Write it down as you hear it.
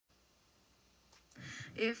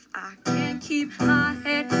If I can't keep my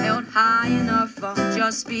head held high enough, I'll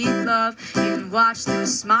just be love and watch the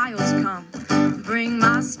smiles come, bring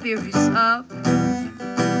my spirits up.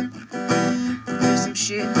 There's some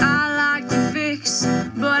shit I like to fix,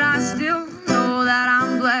 but I still know that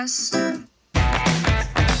I'm blessed.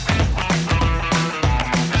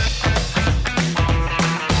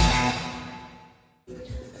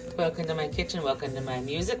 Welcome to my kitchen, welcome to my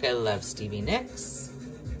music. I love Stevie Nicks.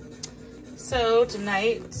 So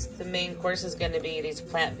tonight, the main course is going to be these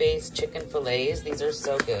plant-based chicken fillets. These are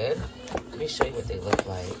so good. Let me show you what they look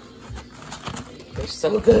like. They're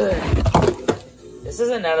so good. This is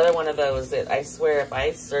another one of those that I swear if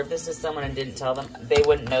I served this to someone and didn't tell them, they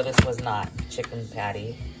wouldn't know this was not chicken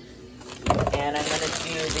patty. And I'm going to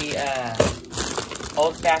do the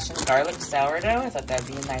old-fashioned garlic sourdough. I thought that'd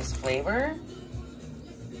be a nice flavor.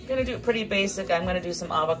 I'm gonna do it pretty basic. I'm gonna do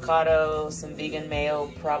some avocado, some vegan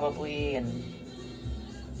mayo probably, and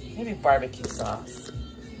maybe barbecue sauce.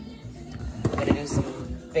 I'm gonna do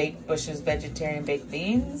some baked Bush's vegetarian baked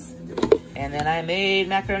beans. And then I made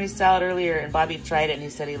macaroni salad earlier and Bobby tried it and he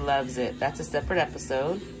said he loves it. That's a separate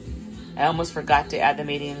episode. I almost forgot to add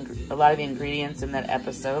a lot of the ingredients in that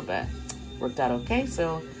episode, but worked out okay.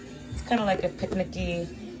 So it's kind of like a picnicky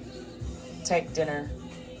type dinner.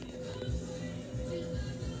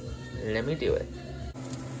 Let me do it.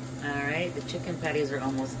 All right, the chicken patties are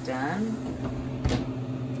almost done.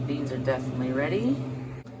 The beans are definitely ready.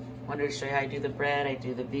 Wanted to show you how I do the bread. I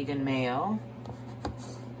do the vegan mayo.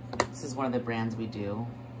 This is one of the brands we do.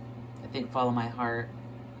 I think Follow My Heart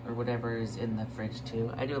or whatever is in the fridge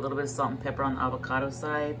too. I do a little bit of salt and pepper on the avocado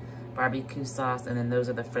side, barbecue sauce, and then those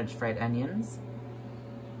are the French fried onions.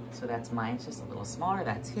 So that's mine, it's just a little smaller.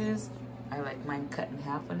 That's his. I like mine cut in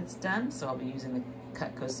half when it's done, so I'll be using the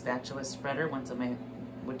Cutco spatula spreader,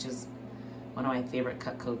 which is one of my favorite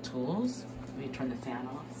Cutco tools. Let me turn the fan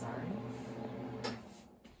off, sorry.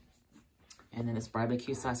 And then this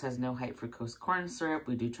barbecue sauce has no high fructose corn syrup.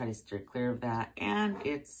 We do try to steer clear of that, and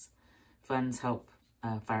its funds help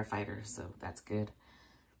firefighters, so that's good.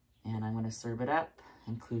 And I'm gonna serve it up,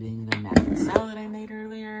 including the macaroni salad I made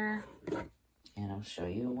earlier, and I'll show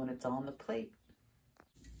you when it's on the plate.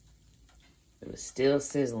 It was still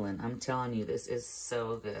sizzling. I'm telling you, this is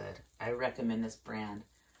so good. I recommend this brand.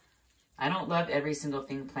 I don't love every single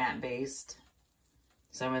thing plant-based.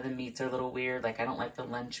 Some of the meats are a little weird. Like, I don't like the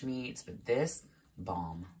lunch meats, but this,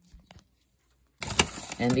 bomb.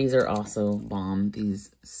 And these are also bomb.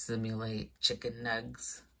 These simulate chicken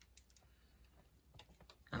nugs.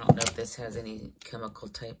 I don't know if this has any chemical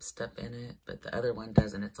type stuff in it, but the other one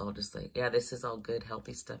doesn't. It's all just like, yeah, this is all good,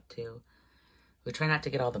 healthy stuff too. We try not to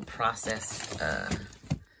get all the processed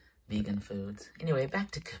vegan foods. Anyway, back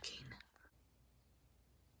to cooking.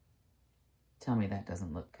 Tell me that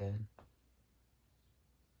doesn't look good.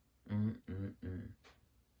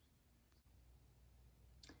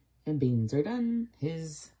 And beans are done.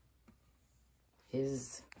 His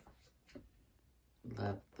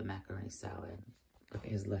love the macaroni salad. Look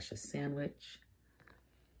at his luscious sandwich.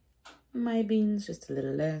 My beans just a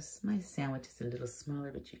little less. My sandwich is a little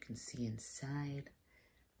smaller, but you can see inside.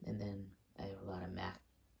 And then I have a lot of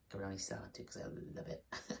macaroni salad too, because I love it.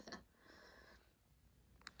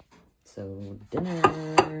 So,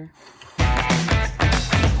 dinner.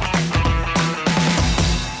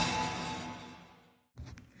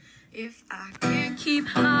 If I can't keep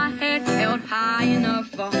my head held high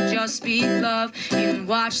enough, I'll just be love and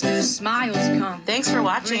watch the smiles come. Thanks for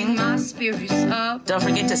watching. Bring my spirits up. Don't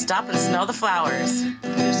forget to stop and smell the flowers.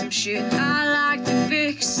 There's some shit I like to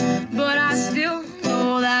fix, but I still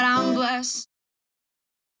know that I'm blessed.